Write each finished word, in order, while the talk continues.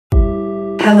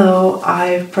Hello,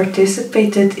 I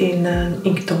participated in an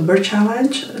Inktober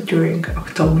challenge during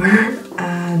October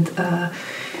and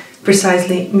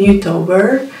precisely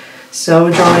Meowtober,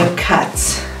 so drawing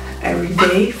cats every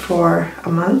day for a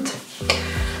month.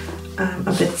 I'm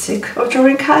a bit sick of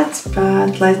drawing cats,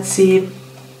 but let's see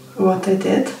what I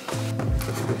did.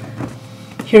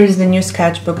 Here is the new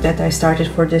sketchbook that I started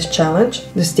for this challenge.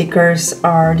 The stickers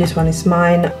are, this one is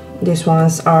mine, these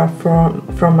ones are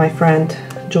from my friend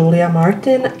Julia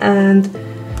Martin, and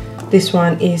this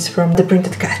one is from the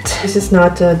printed cat. This is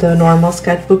not the normal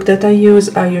sketchbook that I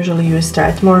use. I usually use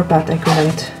Strathmore, but I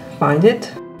couldn't find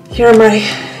it. Here are my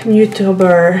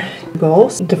Meowtober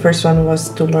goals. The first one was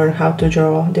to learn how to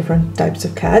draw different types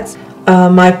of cats.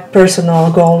 My personal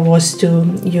goal was to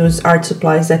use art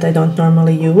supplies that I don't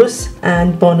normally use,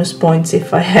 and bonus points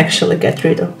if I actually get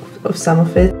rid of some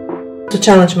of it. To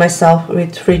challenge myself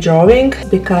with free drawing,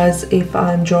 because if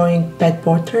I'm drawing pet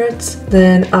portraits,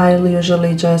 then I'll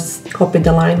usually just copy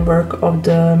the line work of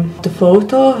the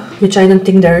photo, which I don't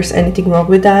think there's anything wrong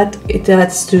with that. It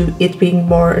adds to it being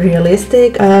more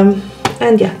realistic.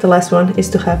 And yeah, the last one is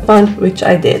to have fun, which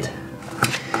I did.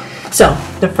 So,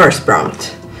 the first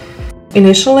prompt.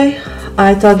 Initially,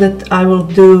 I thought that I will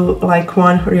do like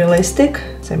one realistic,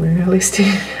 semi-realistic,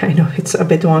 I know it's a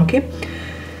bit wonky,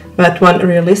 but one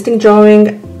realistic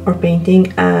drawing or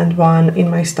painting and one in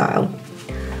my style.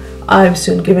 I've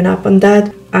soon given up on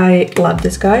that. I love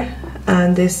this guy,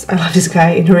 and I love this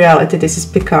guy in reality. This is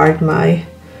Picard, my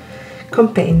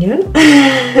companion,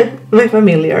 my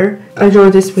familiar. I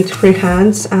drew this with free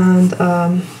hands and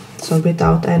so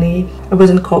without any, I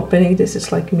wasn't copying, this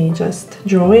is like me just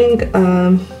drawing.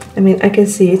 I mean, I can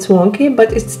see it's wonky,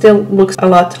 but it still looks a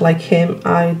lot like him.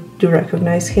 I do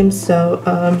recognize him, so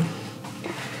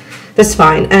that's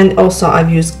fine. And also I've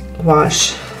used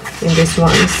gouache in this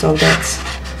one, so that's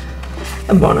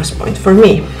a bonus point for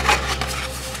me.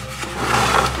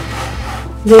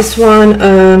 This one,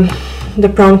 the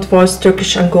prompt was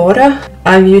Turkish Angora.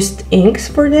 I've used inks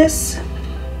for this,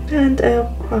 and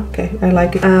okay, I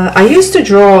like it. I used to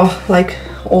draw like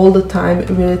all the time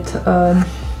with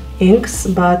inks,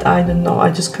 but I don't know, I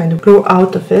just kind of grew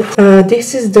out of it.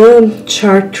 This is the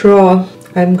Chartreux,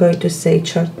 I'm going to say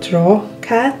Chartreux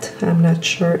cat. I'm not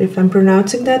sure if I'm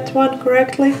pronouncing that one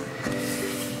correctly.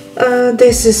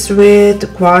 This is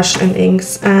with gouache and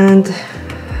inks, and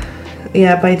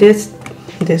yeah, by this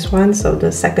one, so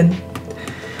the second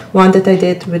one that I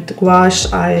did with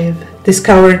gouache, I've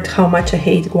discovered how much I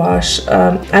hate gouache.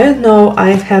 I don't know, I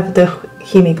have the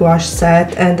Himi gouache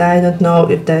set, and I don't know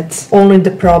if that's only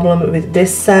the problem with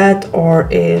this set or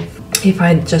if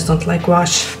I just don't like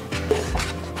gouache.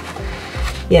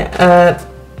 Yeah,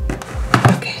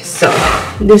 okay, so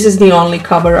this is the only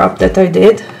cover up that I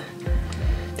did.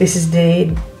 This is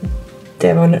the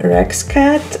Devon Rex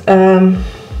cat. I'm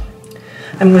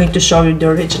going to show you the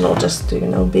original just to, you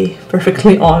know, be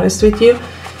perfectly honest with you.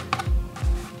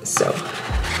 So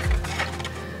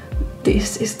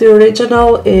this is the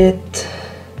original. I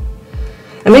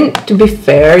mean, to be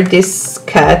fair, this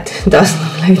cat doesn't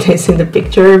look like this in the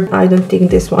picture. I don't think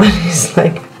this one is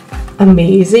like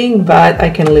amazing, but I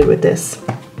can live with this.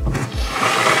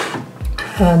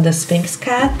 The Sphinx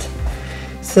cat.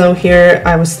 So here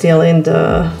I was still in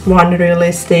the one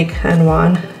realistic and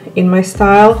one in my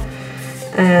style,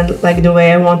 and like the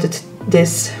way I wanted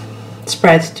this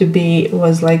spread to be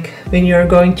was like when you're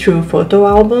going through photo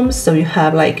albums, so you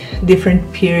have like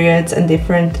different periods and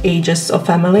different ages of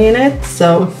family in it.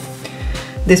 So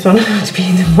this one would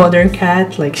be the modern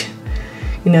cat, like,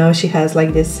 you know, she has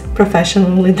like this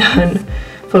professionally done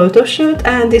photo shoot,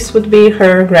 and this would be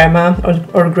her grandma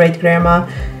or great grandma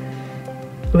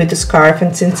with the scarf.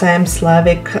 And since I am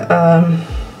Slavic,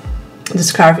 the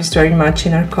scarf is very much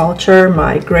in our culture.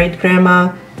 My great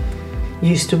grandma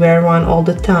used to wear one all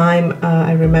the time.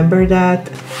 I remember that.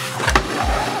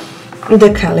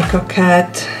 The calico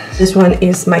cat. This one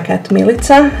is my cat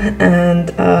Milica,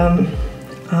 and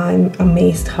I'm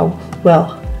amazed how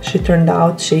well she turned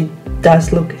out. She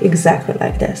does look exactly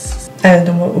like this. I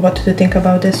don't know what to think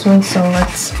about this one, so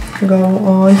let's go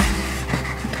on.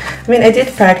 I mean, I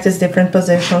did practice different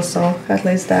positions, so at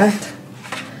least that.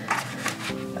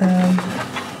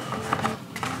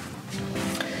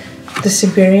 The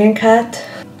Siberian cat.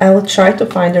 I will try to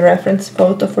find a reference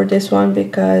photo for this one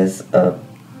because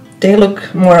they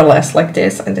look more or less like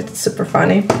this, and it's super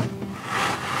funny.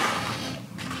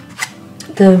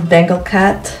 The Bengal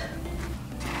cat.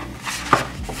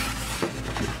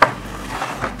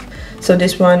 So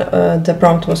this one, the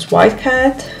prompt was white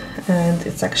cat, and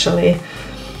it's actually,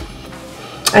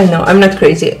 I know I'm not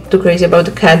too crazy about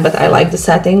the cat, but I like the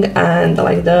setting and I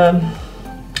like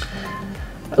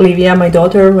Olivia, my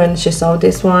daughter, when she saw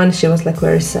this one, she was like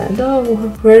very sad. Oh,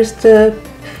 where's the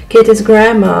Kitty's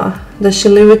grandma? Does she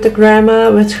live with the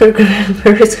grandma? Where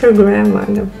is her grandma?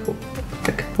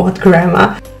 Like, what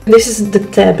grandma? This is the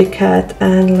tabby cat,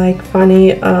 and like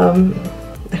funny,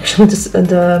 actually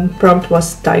the prompt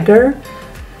was tiger,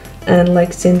 and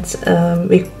like since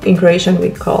in Croatian we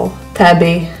call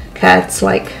tabby cats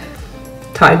like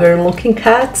tiger looking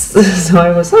cats, so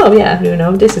I was, oh yeah, you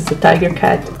know, this is the tiger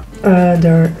cat.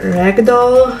 The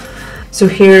ragdoll. So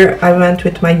here I went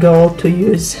with my goal to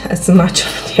use as much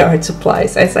of the art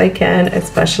supplies as I can,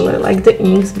 especially like the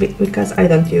inks, because I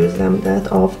don't use them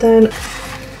that often.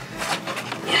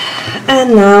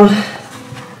 And now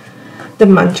the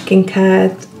Munchkin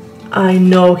cat. I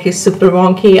know he's super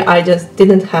wonky, I just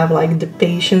didn't have like the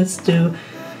patience to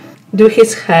do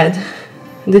his head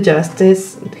the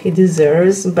justice he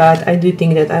deserves, but I do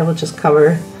think that I will just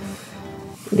cover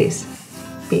this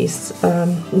piece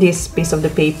of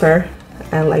the paper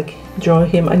and like draw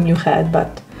him a new head,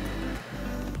 but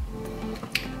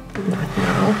not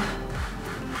now.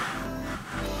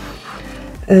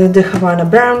 The Havana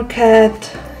brown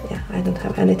cat. Yeah, I don't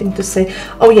have anything to say.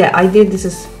 Oh yeah, I did, this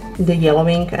is the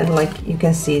yellowing, and like you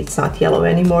can see it's not yellow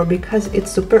anymore because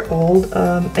it's super old.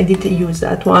 I did use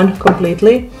that one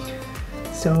completely,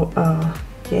 so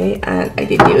okay, and I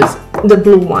did use the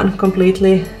blue one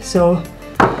completely, so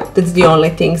that's the only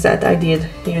things that I did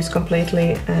use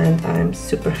completely, and I'm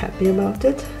super happy about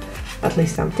it, at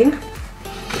least something.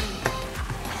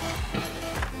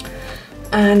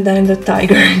 And then the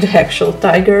tiger, the actual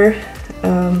tiger.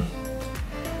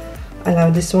 I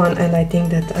love this one, and I think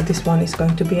that this one is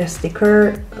going to be a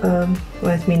sticker.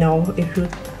 Let me know if you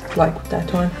like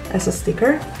that one as a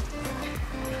sticker.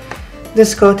 The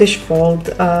Scottish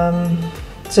Fold.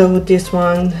 So this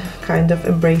one kind of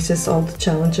embraces all the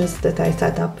challenges that I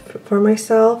set up for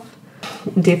myself.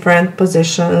 Different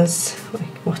positions,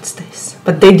 like what's this?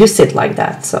 But they do sit like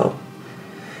that, so.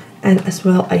 And as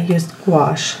well I used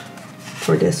gouache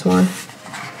for this one.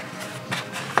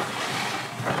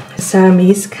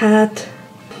 Siamese cat.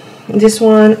 This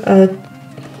one,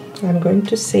 I'm going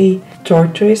to say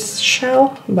tortoise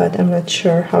shell, but I'm not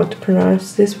sure how to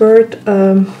pronounce this word.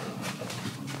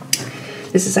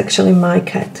 This is actually my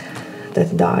cat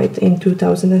that died in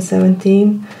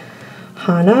 2017,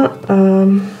 Hannah.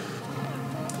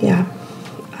 Yeah,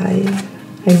 I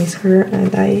miss her,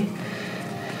 and I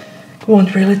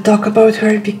won't really talk about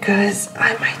her because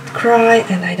I might cry,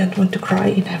 and I don't want to cry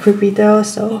in every video,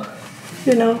 so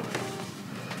you know.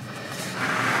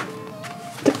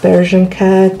 The Persian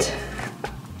cat,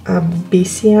 a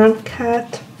Abyssinian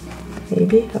cat,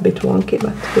 maybe a bit wonky,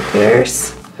 but who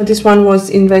cares? This one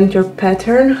was Invent Your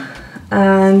Pattern,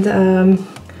 and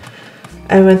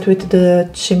I went with the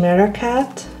Chimera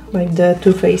cat, like the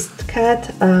two-faced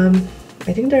cat.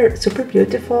 I think they're super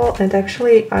beautiful, and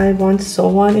actually I once saw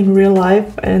one in real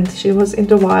life, and she was in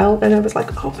the wild, and I was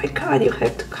like, oh my god, you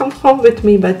have to come home with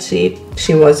me, but she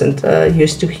wasn't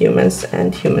used to humans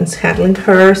and humans handling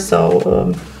her,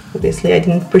 so obviously I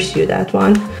didn't pursue that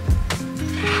one.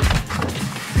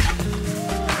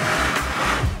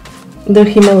 The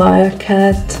Himalaya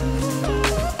cat,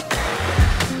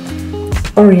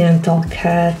 Oriental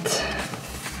cat.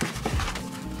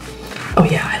 Oh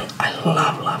yeah, I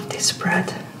love this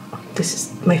spread. This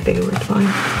is my favorite one.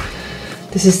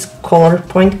 This is Color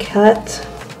Point cat.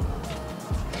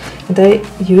 And I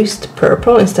used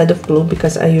purple instead of blue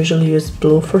because I usually use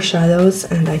blue for shadows,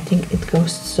 and I think it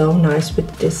goes so nice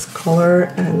with this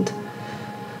color, and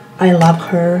I love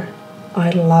her. I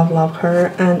love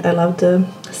her, and I love the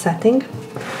setting.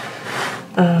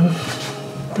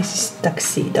 This is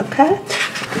Tuxedo cat.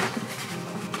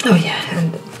 Oh yeah,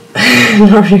 and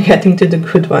now we're getting to the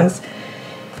good ones.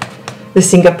 The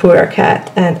Singapore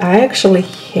cat, and I actually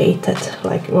hate it.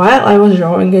 Like while I was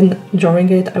drawing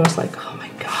it, I was like, oh my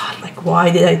god, like why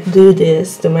did I do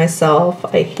this to myself?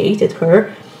 I hated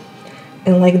her.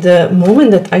 And like the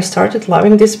moment that I started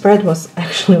loving this spread was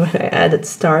actually when I added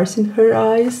stars in her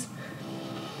eyes.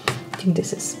 I think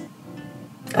this is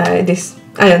this,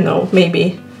 I don't know,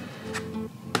 maybe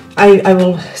I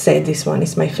will say this one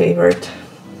is my favorite.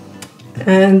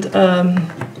 And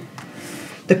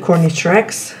the Cornish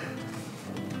Rex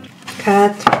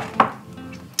cat,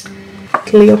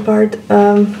 leopard.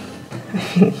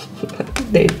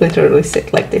 They literally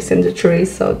sit like this in the tree,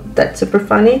 so that's super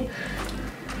funny.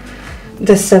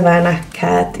 The Savannah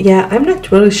cat. Yeah, I'm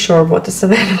not really sure what the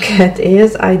Savannah cat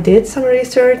is. I did some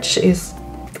research. It's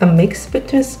a mix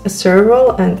between a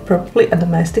serval and probably a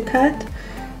domestic cat.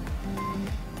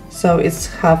 So it's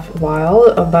half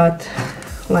wild, but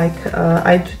like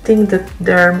I do think that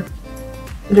they're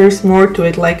there's more to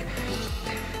it. Like,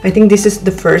 I think this is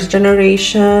the first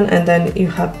generation, and then you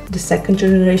have the second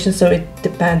generation, so it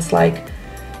depends, like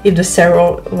if the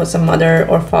Cero was a mother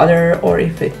or father, or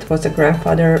if it was a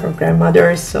grandfather or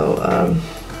grandmother. So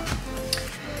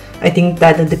I think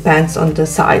that it depends on the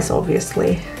size,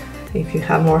 obviously. If you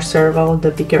have more serval, the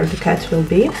bigger the cat will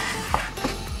be.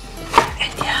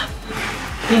 And yeah,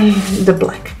 the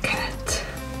black cat.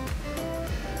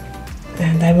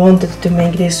 And I wanted to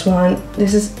make this one.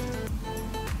 This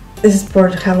is for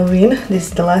Halloween. This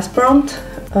is the last prompt.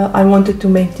 I wanted to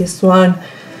make this one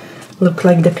look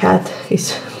like the cat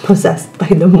is possessed by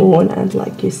the moon, and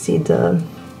like you see the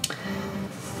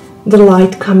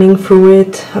light coming through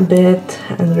it a bit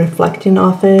and reflecting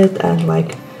off it, and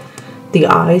like the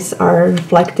eyes are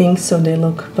reflecting, so they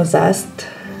look possessed.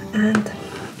 And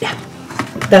yeah,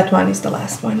 that one is the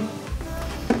last one.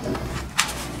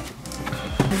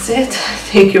 That's it.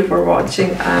 Thank you for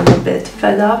watching. I'm a bit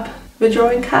fed up with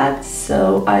drawing cats,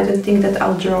 so I don't think that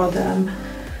I'll draw them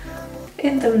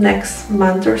in the next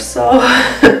month or so.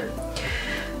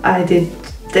 I did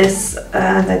this,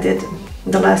 and I did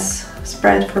the last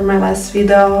spread for my last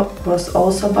video was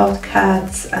also about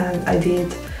cats, and I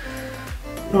did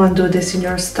want to do this in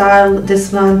your style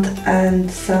this month, and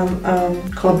some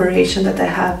collaboration that I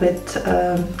have with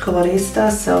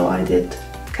colorista, so I did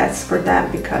cats for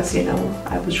them because, you know,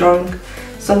 I was drawing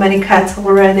so many cats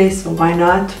already, so why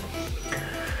not?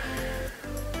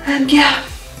 And yeah,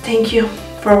 thank you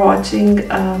for watching.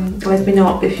 Let me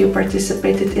know if you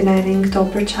participated in an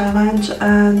Inktober challenge,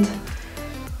 and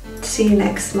see you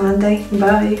next Monday.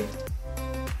 Bye!